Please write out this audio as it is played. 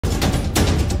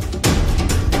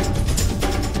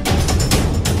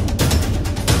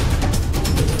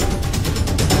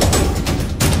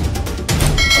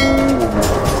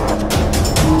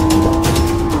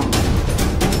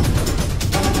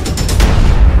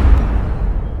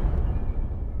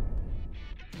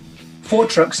Ford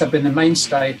trucks have been the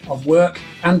mainstay of work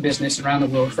and business around the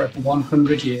world for over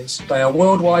 100 years. They are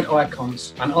worldwide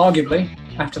icons, and arguably,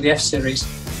 after the F-Series,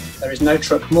 there is no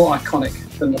truck more iconic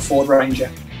than the Ford Ranger.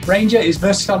 Ranger is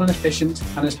versatile and efficient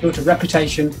and has built a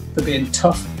reputation for being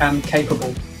tough and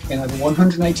capable in over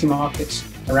 180 markets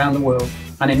around the world,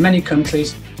 and in many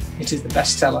countries, it is the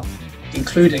best seller,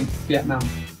 including Vietnam.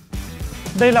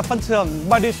 Đây là phân xưởng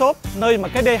Body Shop, nơi mà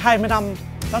cách đây 20 năm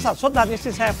đã sản xuất ra những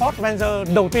chiếc xe Ford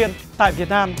Ranger đầu tiên tại Việt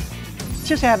Nam.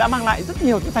 Chiếc xe đã mang lại rất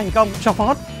nhiều những thành công cho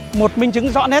Ford. Một minh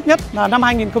chứng rõ nét nhất là năm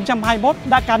 2021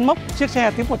 đã cán mốc chiếc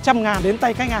xe thứ 100.000 đến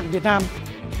tay khách hàng Việt Nam.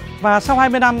 Và sau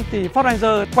 20 năm thì Ford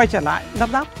Ranger quay trở lại lắp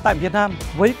ráp tại Việt Nam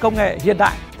với công nghệ hiện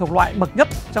đại thuộc loại bậc nhất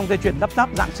trong dây chuyền lắp ráp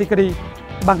dạng CKD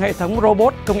bằng hệ thống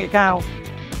robot công nghệ cao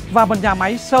và một nhà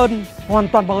máy sơn hoàn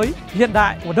toàn mới hiện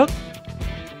đại của Đức.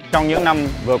 Trong những năm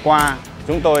vừa qua,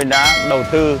 chúng tôi đã đầu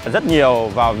tư rất nhiều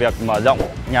vào việc mở rộng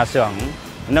nhà xưởng,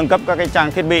 nâng cấp các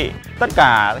trang thiết bị. Tất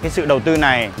cả sự đầu tư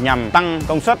này nhằm tăng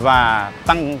công suất và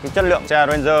tăng chất lượng xe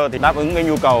Ranger thì đáp ứng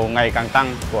nhu cầu ngày càng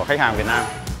tăng của khách hàng Việt Nam.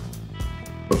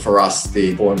 For us, the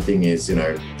important thing is,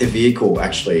 the vehicle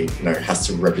actually, has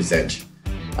to represent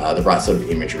the right sort of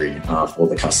imagery for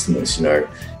the customers.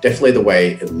 Definitely the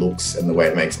way it looks and the way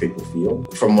it makes people feel.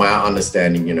 From our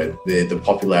understanding, the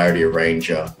popularity of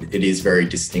Ranger, it is very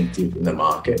distinctive in the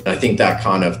market. And I think that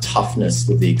kind of toughness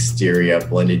with the exterior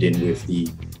blended in with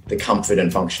the comfort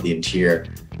and function of the interior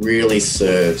really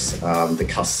serves the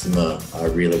customer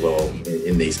really well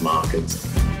in these markets.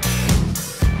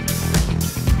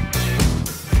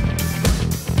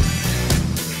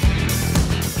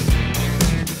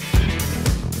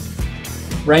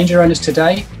 Ranger owners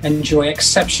today enjoy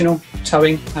exceptional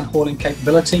towing and hauling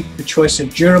capability, the choice of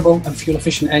durable and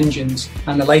fuel-efficient engines,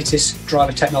 and the latest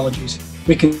driver technologies.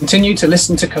 We continue to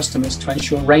listen to customers to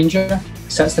ensure Ranger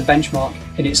sets the benchmark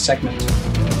in its segment.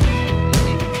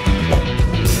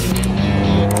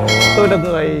 Tôi là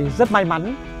người rất may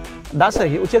mắn đã sở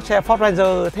hữu chiếc xe Ford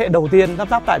Ranger thế hệ đầu tiên lắp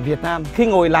ráp tại Việt Nam. Khi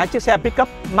ngồi lái chiếc xe pickup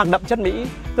mang đậm chất Mỹ,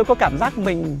 tôi có cảm giác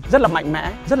mình rất là mạnh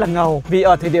mẽ, rất là ngầu. Vì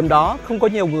ở thời điểm đó không có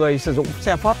nhiều người sử dụng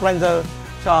xe Ford Ranger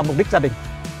cho mục đích gia đình.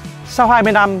 Sau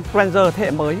 20 năm, Ranger thế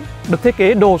hệ mới được thiết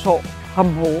kế đồ sộ,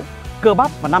 hầm hố, cơ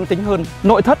bắp và nam tính hơn.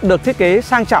 Nội thất được thiết kế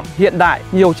sang trọng, hiện đại,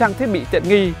 nhiều trang thiết bị tiện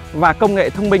nghi và công nghệ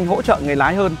thông minh hỗ trợ người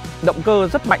lái hơn. Động cơ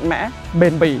rất mạnh mẽ,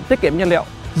 bền bỉ, tiết kiệm nhiên liệu.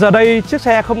 Giờ đây, chiếc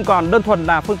xe không còn đơn thuần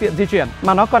là phương tiện di chuyển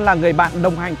mà nó còn là người bạn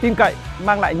đồng hành tin cậy,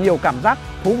 mang lại nhiều cảm giác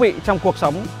thú vị trong cuộc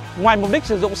sống. Ngoài mục đích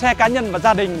sử dụng xe cá nhân và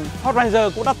gia đình, Ford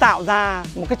Ranger cũng đã tạo ra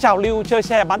một cái trào lưu chơi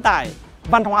xe bán tải,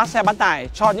 văn hóa xe bán tải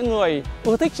cho những người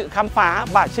ưa thích sự khám phá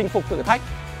và chinh phục thử thách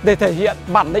để thể hiện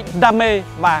bản lĩnh, đam mê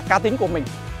và cá tính của mình.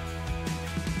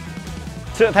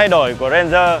 Sự thay đổi của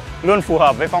Ranger luôn phù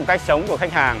hợp với phong cách sống của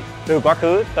khách hàng từ quá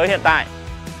khứ tới hiện tại.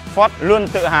 Ford luôn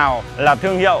tự hào là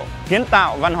thương hiệu kiến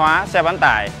tạo văn hóa xe bán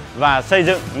tải và xây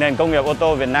dựng nền công nghiệp ô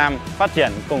tô Việt Nam phát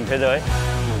triển cùng thế giới.